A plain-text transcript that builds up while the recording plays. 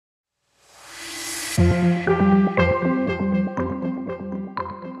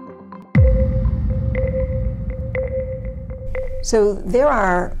So there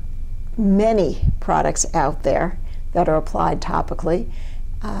are many products out there that are applied topically.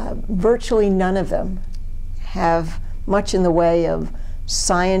 Virtually none of them have much in the way of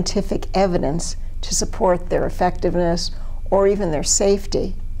scientific evidence to support their effectiveness or even their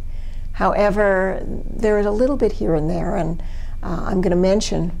safety. However, there is a little bit here and there, and I'm going to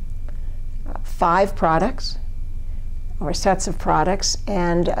mention 5 products or sets of products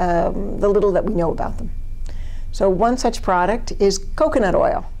and the little that we know about them. So one such product is coconut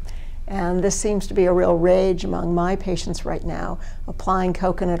oil. And this seems to be a real rage among my patients right now, applying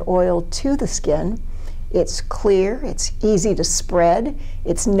coconut oil to the skin. It's clear, it's easy to spread,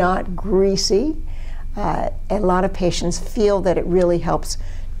 it's not greasy. A lot of patients feel that it really helps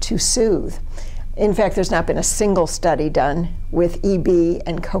to soothe. In fact, there's not been a single study done with EB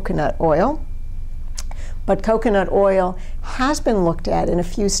and coconut oil. But coconut oil has been looked at in a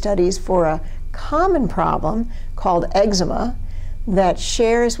few studies for a common problem called eczema that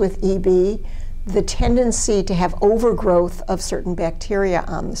shares with EB the tendency to have overgrowth of certain bacteria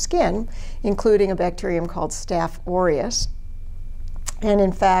on the skin, including a bacterium called Staph aureus. And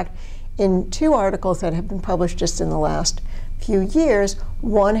in fact, in 2 articles that have been published just in the last few years,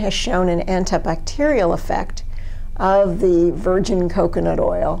 one has shown an antibacterial effect of the virgin coconut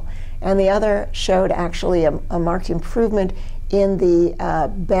oil, and the other showed actually a marked improvement in the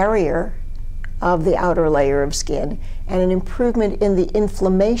barrier of the outer layer of skin and an improvement in the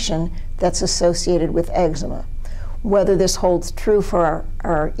inflammation that's associated with eczema. Whether this holds true for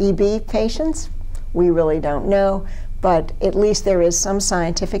our EB patients, we really don't know, but at least there is some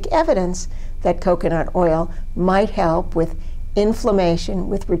scientific evidence that coconut oil might help with inflammation,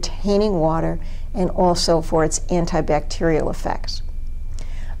 with retaining water, and also for its antibacterial effects.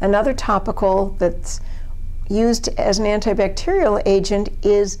 Another topical that's used as an antibacterial agent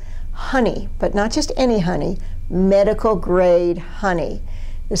is honey, but not just any honey, medical grade honey.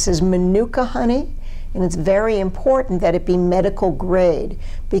 This is Manuka honey, and it's very important that it be medical grade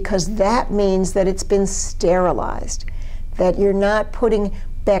because that means that it's been sterilized, that you're not putting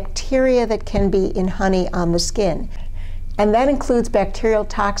bacteria that can be in honey on the skin. And that includes bacterial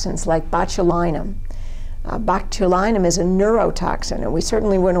toxins like botulinum. Botulinum is a neurotoxin, and we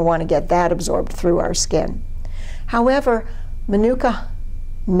certainly wouldn't want to get that absorbed through our skin. However, Manuka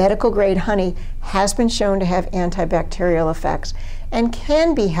medical grade honey has been shown to have antibacterial effects and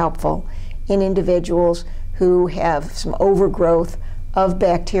can be helpful in individuals who have some overgrowth of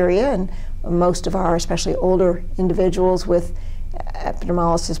bacteria, and most of our, especially older individuals with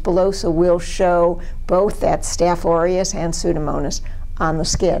Epidermolysis bullosa will show both that Staph aureus and Pseudomonas on the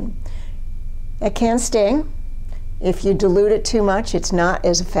skin. It can sting. If you dilute it too much, it's not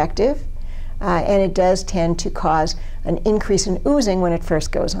as effective. And it does tend to cause an increase in oozing when it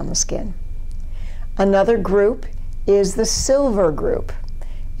first goes on the skin. Another group is the silver group.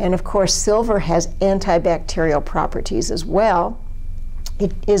 And of course, silver has antibacterial properties as well.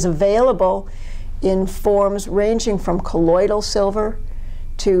 It is available in forms ranging from colloidal silver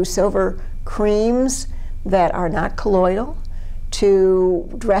to silver creams that are not colloidal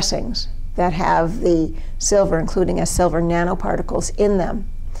to dressings that have the silver, including silver nanoparticles in them.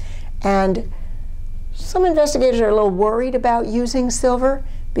 And some investigators are a little worried about using silver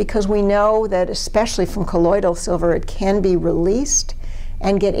because we know that, especially from colloidal silver, it can be released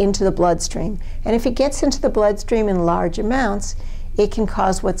and get into the bloodstream. And if it gets into the bloodstream in large amounts, it can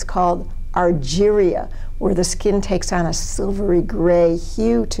cause what's called argyria, where the skin takes on a silvery gray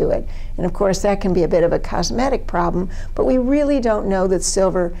hue to it. And of course, that can be a bit of a cosmetic problem, but we really don't know that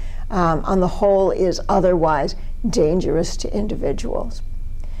silver on the whole is otherwise dangerous to individuals.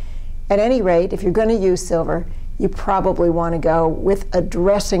 At any rate, if you're going to use silver, you probably want to go with a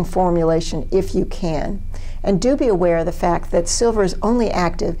dressing formulation if you can. And do be aware of the fact that silver is only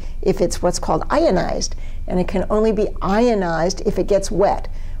active if it's what's called ionized, and it can only be ionized if it gets wet,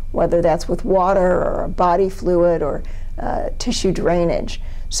 whether that's with water or a body fluid or tissue drainage.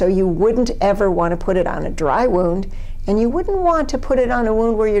 So you wouldn't ever want to put it on a dry wound, and you wouldn't want to put it on a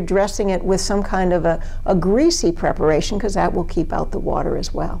wound where you're dressing it with some kind of a greasy preparation, because that will keep out the water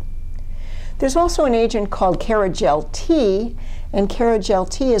as well. There's also an agent called Keragel T, and Keragel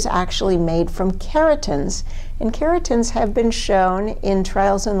T is actually made from keratins. And keratins have been shown in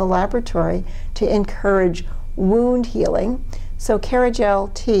trials in the laboratory to encourage wound healing. So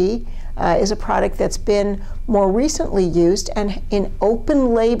Keragel T is a product that's been more recently used, and in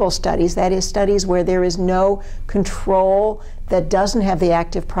open label studies, that is studies where there is no control that doesn't have the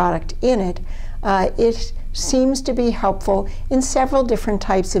active product in it, it seems to be helpful in several different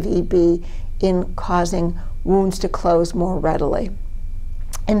types of EB in causing wounds to close more readily.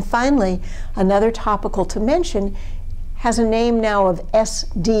 And finally, another topical to mention has a name now of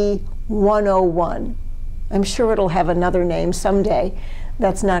SD101. I'm sure it'll have another name someday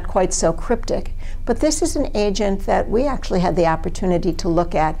that's not quite so cryptic. But this is an agent that we actually had the opportunity to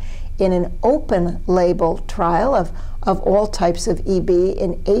look at in an open label trial of all types of EB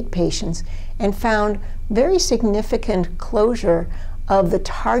in 8 patients, and found very significant closure of the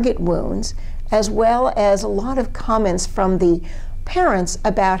target wounds, as well as a lot of comments from the parents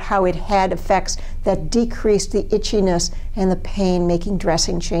about how it had effects that decreased the itchiness and the pain, making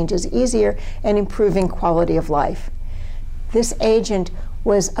dressing changes easier and improving quality of life. This agent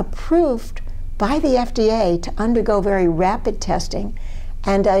was approved by the FDA to undergo very rapid testing,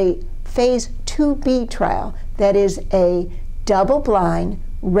 and a phase 2B trial, that is a double-blind,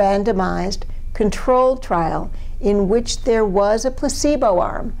 randomized, controlled trial in which there was a placebo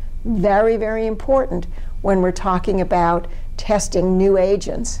arm, very, very important when we're talking about testing new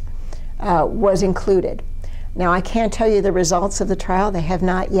agents, was included. Now, I can't tell you the results of the trial. They have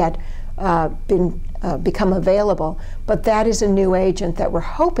not yet become available, but that is a new agent that we're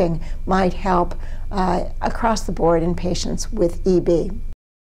hoping might help across the board in patients with EB.